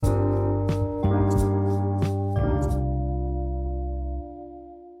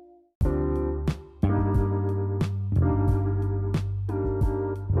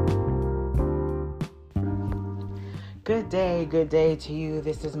Good day to you.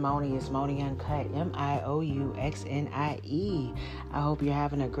 This is Moni. It's Moni Uncut. Mouxnie. I hope you're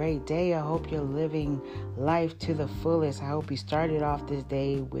having a great day. I hope you're living life to the fullest. I hope you started off this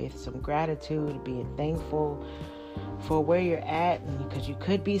day with some gratitude, being thankful for where you're at, because you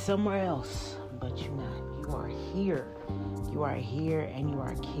could be somewhere else, but you're not. You are here. You are here and you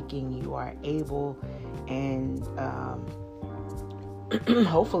are kicking. You are able and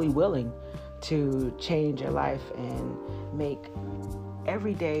hopefully willing to change your life and make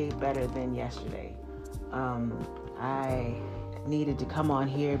every day better than yesterday. I needed to come on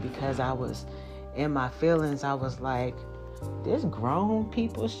here because I was in my feelings. I was like, this grown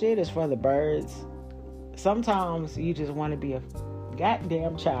people shit is for the birds. Sometimes you just want to be a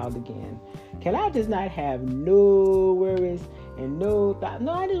goddamn child again. Can I just not have no worries and no thought?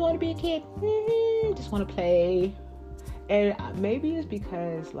 No, I just want to be a kid. Just want to play. And maybe it's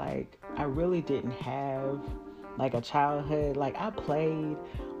because, like, I really didn't have, like, a childhood. Like, I played,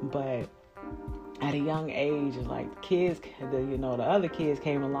 but at a young age, like, kids, the other kids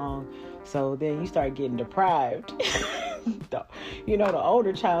came along. So then you start getting deprived. The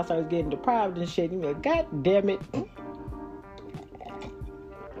older child starts getting deprived and shit. You're like, God damn it.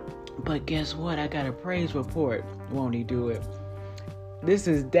 But guess what? I got a praise report. Won't he do it? This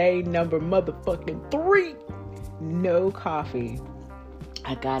is day number motherfucking 3. No coffee.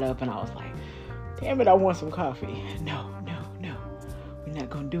 I got up and I was like, damn it, I want some coffee. No. We're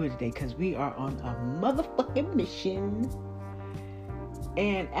not going to do it today because we are on a motherfucking mission.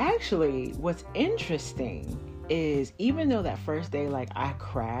 And actually, what's interesting is even though that first day, like, I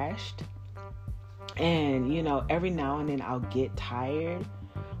crashed and, every now and then I'll get tired.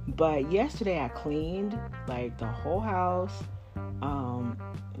 But yesterday I cleaned, like, the whole house.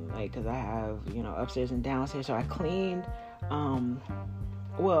 Because I have, upstairs and downstairs. So I cleaned,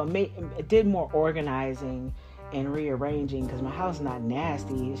 did more organizing and rearranging because my house is not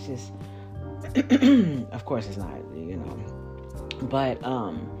nasty. It's just, of course it's not,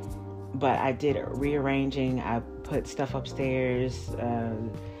 But I did rearranging. I put stuff upstairs, a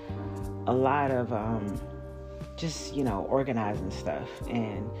lot of, just, organizing stuff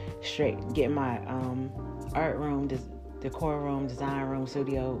and getting my, art room, decor room, design room,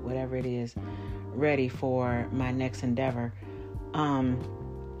 studio, whatever it is, ready for my next endeavor.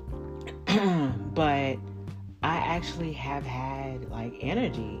 But I actually have had, like,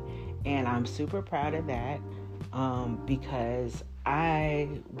 energy, and I'm super proud of that, because I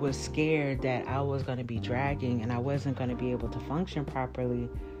was scared that I was going to be dragging and I wasn't going to be able to function properly.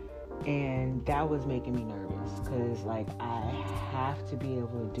 And that was making me nervous because, like, I have to be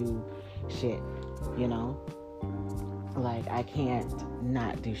able to do shit, Like, I can't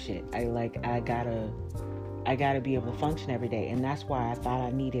not do shit. I gotta be able to function every day. And that's why I thought I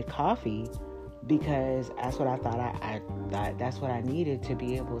needed coffee, because that's what I thought I that's what I needed to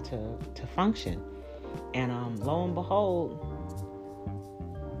be able to function. And lo and behold,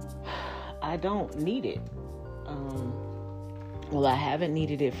 I don't need it. I haven't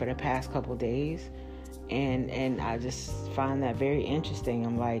needed it for the past couple days. And I just find that very interesting.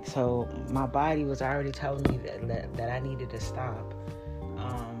 I'm like, so my body was already telling me that I needed to stop.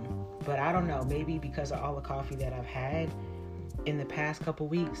 But I don't know, maybe because of all the coffee that I've had in the past couple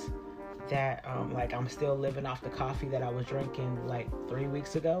weeks, that like, I'm still living off the coffee that I was drinking like 3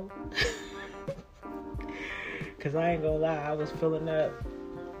 weeks ago. Cause I ain't gonna lie, I was filling up.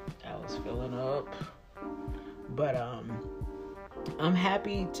 But I'm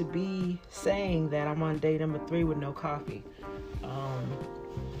happy to be saying that I'm on day number 3 with no coffee.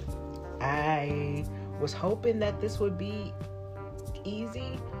 I was hoping that this would be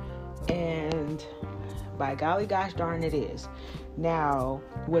easy, and by golly gosh darn it is. Now,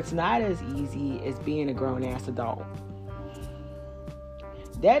 what's not as easy is being a grown-ass adult.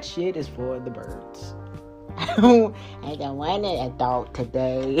 That shit is for the birds. I don't want an adult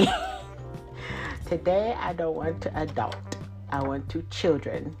today. Today, I don't want to adult. I want to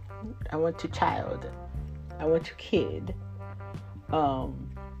children. I want to child. I want to kid.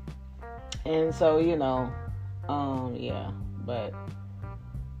 And so, yeah, but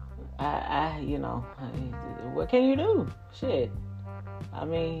I what can you do? Shit. I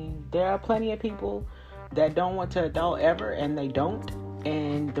mean, there are plenty of people that don't want to adult ever, and they don't.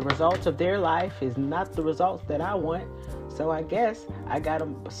 And the results of their life is not the results that I want. So I guess I gotta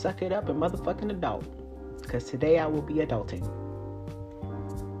suck it up and motherfucking adult. Because today I will be adulting.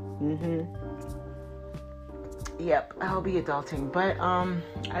 Yep, I'll be adulting. But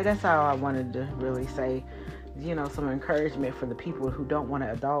that's all I wanted to really say. Some encouragement for the people who don't want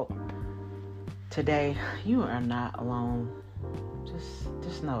to adult today. You are not alone.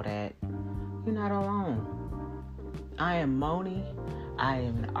 Just know that you're not alone. I am Moni. I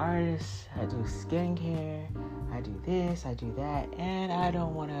am an artist. I do skincare. I do this. I do that. And I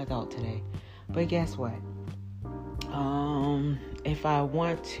don't want to adult today. But guess what? If I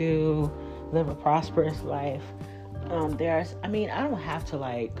want to live a prosperous life, I don't have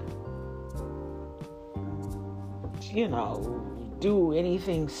to do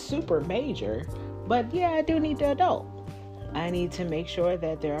anything super major, but yeah, I do need to adult. I need to make sure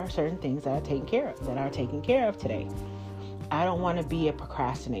that there are certain things that are taken care of today. I don't want to be a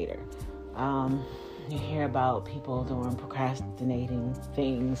procrastinator. You hear about people doing procrastinating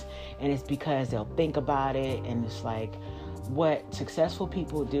things, and it's because they'll think about it, and it's like what successful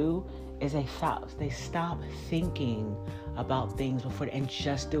people do is they stop thinking about things before and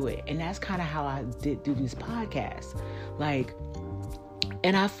just do it. And that's kind of how I did do these podcasts.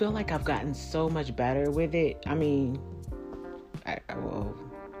 And I feel like I've gotten so much better with it. I mean,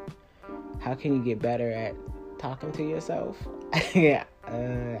 how can you get better at talking to yourself? Yeah, I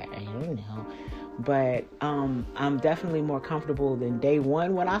don't know. But I'm definitely more comfortable than day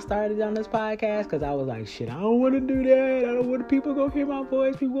one when I started on this podcast, because I was like, shit, I don't want to do that. I don't want people go hear my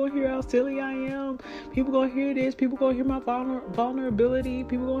voice. People go hear how silly I am. People go hear this. People go hear my vulnerability.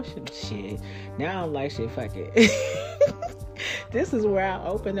 People go shit. Now I'm like, shit, fuck it. This is where I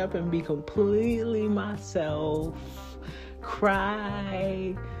open up and be completely myself.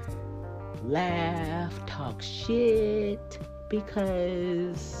 Cry, laugh, talk shit,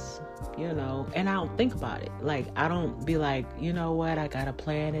 because, and I don't think about it. I don't be like, you know what, I gotta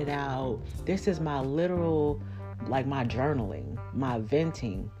plan it out. This is my literal, my journaling, my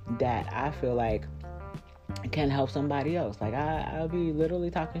venting that I feel like can help somebody else. I'll be literally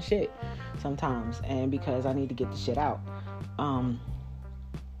talking shit sometimes, and because I need to get the shit out.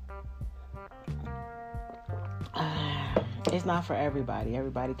 It's not for everybody.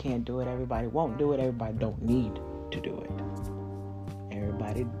 Everybody can't do it. Everybody won't do it. Everybody don't need to do it.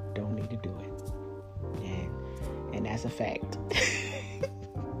 Everybody don't need to do it. And that's a fact.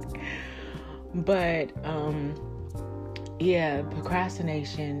 But,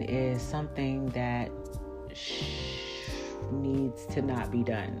 procrastination is something that needs to not be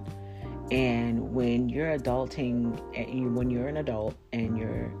done. And when you're adulting, when you're an adult and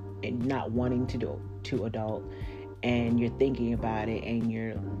you're not wanting to adult, and you're thinking about it, and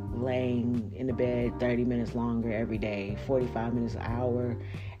you're laying in the bed 30 minutes longer every day, 45 minutes, an hour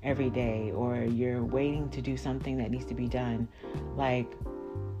every day, or you're waiting to do something that needs to be done,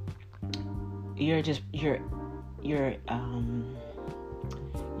 you're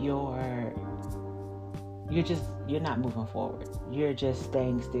not moving forward. You're just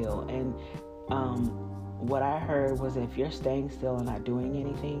staying still. And what I heard was, if you're staying still and not doing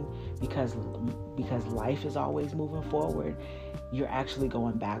anything because life is always moving forward, you're actually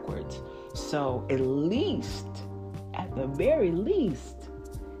going backwards. So at the very least,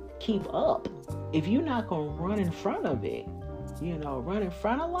 keep up. If you're not going to run in front of it, run in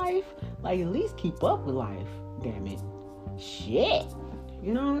front of life, at least keep up with life. Damn it. Shit.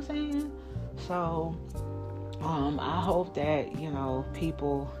 You know what I'm saying? So, I hope that,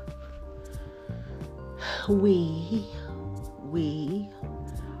 people, we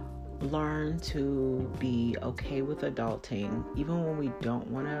learn to be okay with adulting, even when we don't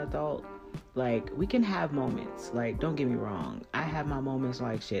want to adult. We can have moments. Don't get me wrong. I have my moments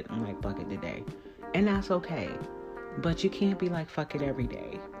shit, I'm fuck it today. And that's okay. But you can't be fuck it every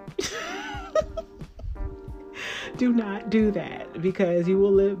day. Do not do that, because you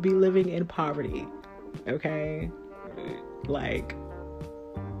will be living in poverty. Okay?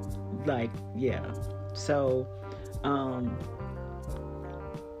 Yeah. So, no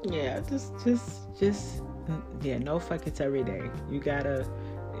fuck it's every day. You gotta,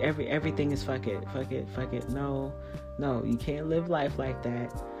 everything is fuck it. No, you can't live life like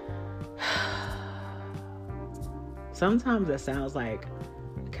that. Sometimes that sounds like,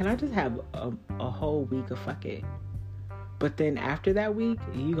 can I just have a whole week of fuck it? But then after that week,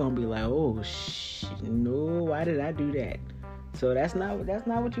 you gonna be like, oh no, why did I do that? So that's not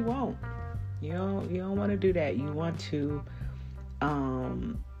what you want. You don't want to do that. You want to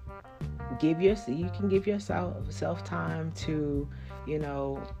you can give yourself time to,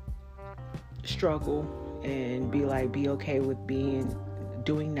 struggle and be okay with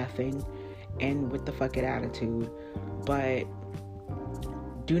doing nothing and with the fuck it attitude. But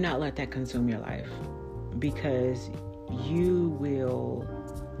do not let that consume your life, because you will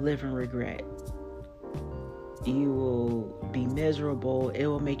live in regret. You will be miserable. It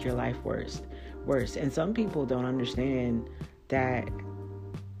will make your life worse. And some people don't understand that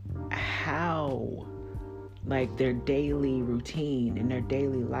how like their daily routine and their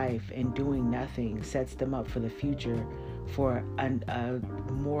daily life, and doing nothing sets them up for the future for a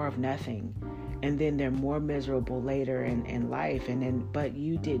more of nothing. And then they're more miserable later in life. And then, but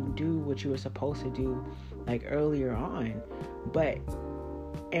you didn't do what you were supposed to do like earlier on.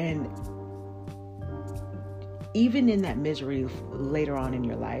 And even in that misery later on in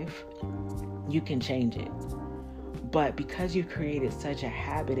your life, you can change it. But because you've created such a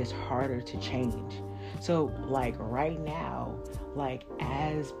habit, it's harder to change. So like right now, like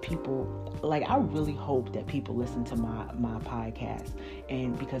as people, like I really hope that people listen to my podcast,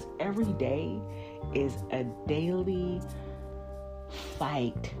 and because every day is a daily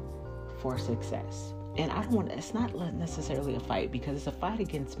fight for success. And I don't want, it's not necessarily a fight, because it's a fight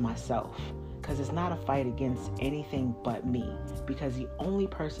against myself, because it's not a fight against anything but me, because the only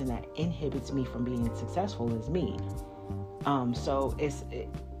person that inhibits me from being successful is me. So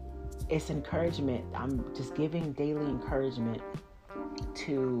it's encouragement. I'm just giving daily encouragement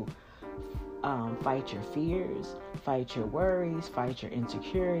to fight your fears, fight your worries, fight your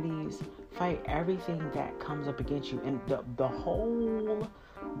insecurities, fight everything that comes up against you. And the whole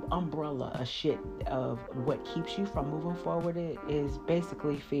umbrella of shit of what keeps you from moving forward is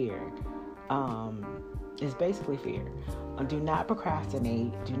basically fear. Is basically fear. Do not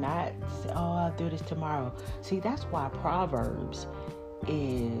procrastinate. Do not say, oh, I'll do this tomorrow. See, that's why Proverbs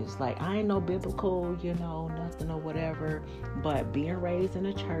is like, I ain't no biblical, nothing or whatever, but being raised in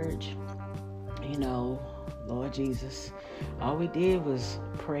a church, Lord Jesus, all we did was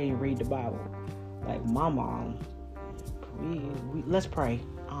pray and read the Bible. Like my mom, we let's pray.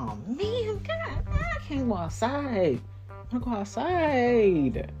 Oh man, God, I can't go outside. I go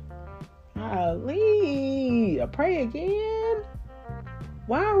outside. Golly, I pray again.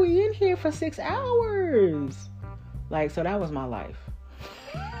 Why are we in here for 6 hours? Like, so that was my life.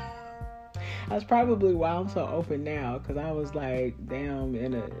 That's probably why I'm so open now, because I was like, damn,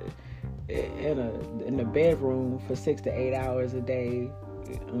 in the bedroom for 6 to 8 hours a day,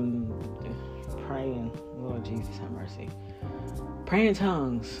 praying. Lord Jesus, have mercy. Pray in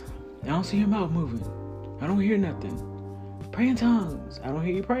tongues. I don't see your mouth moving. I don't hear nothing. Pray in tongues. I don't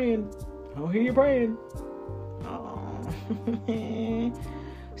hear you praying. I don't hear you praying. Oh.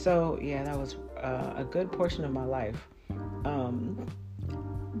 So yeah, that was a good portion of my life.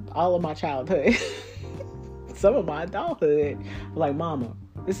 All of my childhood. Some of my adulthood. Like, mama,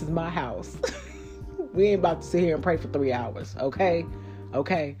 this is my house. We ain't about to sit here and pray for 3 hours. Okay?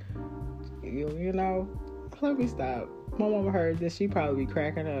 You know, let me stop. My mama heard this. She probably be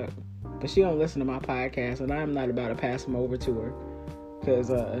cracking up. But she don't listen to my podcast, and I'm not about to pass them over to her.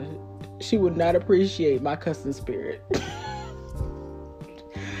 Because she would not appreciate my cussing spirit.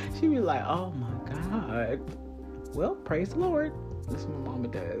 She'd be like, oh my God. Well, praise the Lord. That's what my mama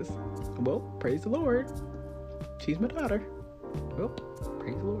does. Well, praise the Lord. She's my daughter. Well,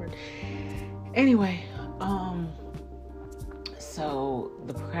 praise the Lord. Anyway, so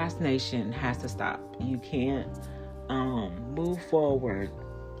the procrastination has to stop. You can't move forward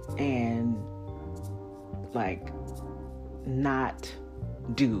and like not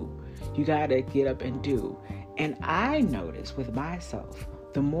do. You gotta get up and do. And I notice with myself,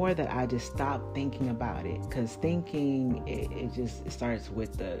 the more that I just stop thinking about it, because thinking, it starts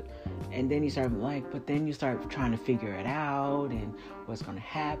with and then you start but then you start trying to figure it out and what's going to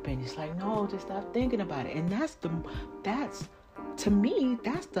happen. It's like, no, just stop thinking about it. And to me,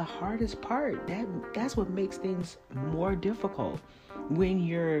 that's the hardest part. That's what makes things more difficult when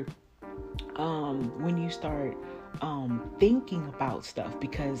you start thinking about stuff,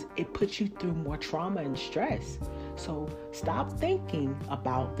 because it puts you through more trauma and stress. So stop thinking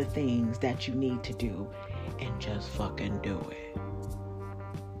about the things that you need to do and just fucking do it.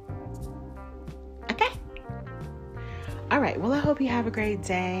 Okay? All right. Well, I hope you have a great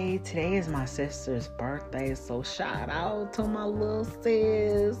day. Today is my sister's birthday, so shout out to my little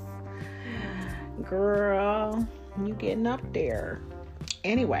sis. Girl, you getting up there.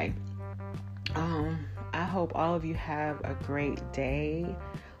 Anyway, I hope all of you have a great day.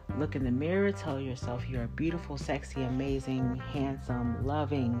 Look in the mirror, tell yourself you're beautiful, sexy, amazing, handsome,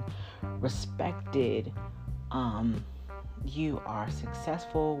 loving, respected. You are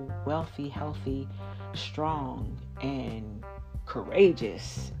successful, wealthy, healthy, strong, and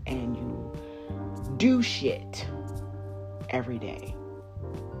courageous, and you do shit every day.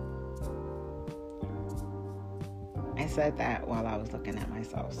 I said that while I was looking at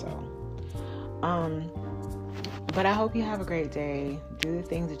myself, so but I hope you have a great day. Do the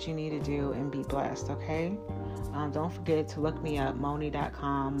things that you need to do and be blessed, okay? Don't forget to look me up,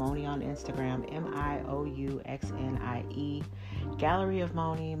 Moni.com, Moni on Instagram, MIOUXNIE, Gallery of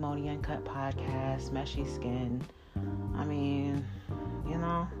Moni, Moni Uncut Podcast, Meshy Skin. I mean,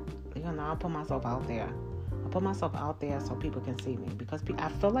 I put myself out there. I put myself out there so people can see me, because I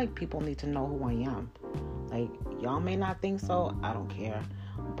feel like people need to know who I am. Like, y'all may not think so, I don't care,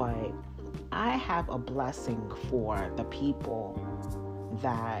 but I have a blessing for the people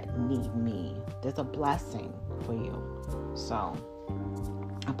that need me. There's a blessing for you. So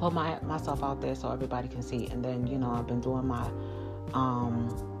I put myself out there so everybody can see. And then, I've been doing my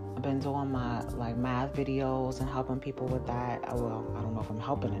like math videos and helping people with that. I don't know if I'm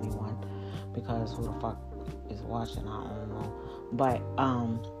helping anyone, because who the fuck is watching? I don't know. But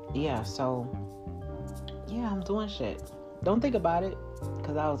I'm doing shit. Don't think about it,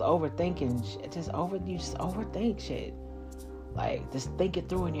 because I was overthinking shit. You just overthink shit. Like, just think it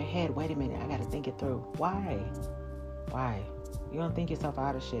through in your head. Wait a minute, I gotta think it through. Why? You don't think yourself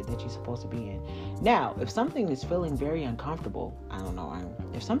out of shit that you're supposed to be in. Now, if something is feeling very uncomfortable,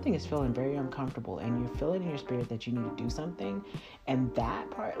 if something is feeling very uncomfortable and you're feeling in your spirit that you need to do something, and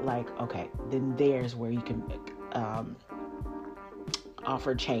that part, like, okay, then there's where you can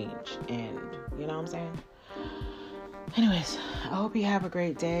offer change. And you know what I'm saying? Anyways, I hope you have a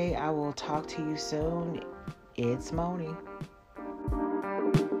great day. I will talk to you soon. It's Moni.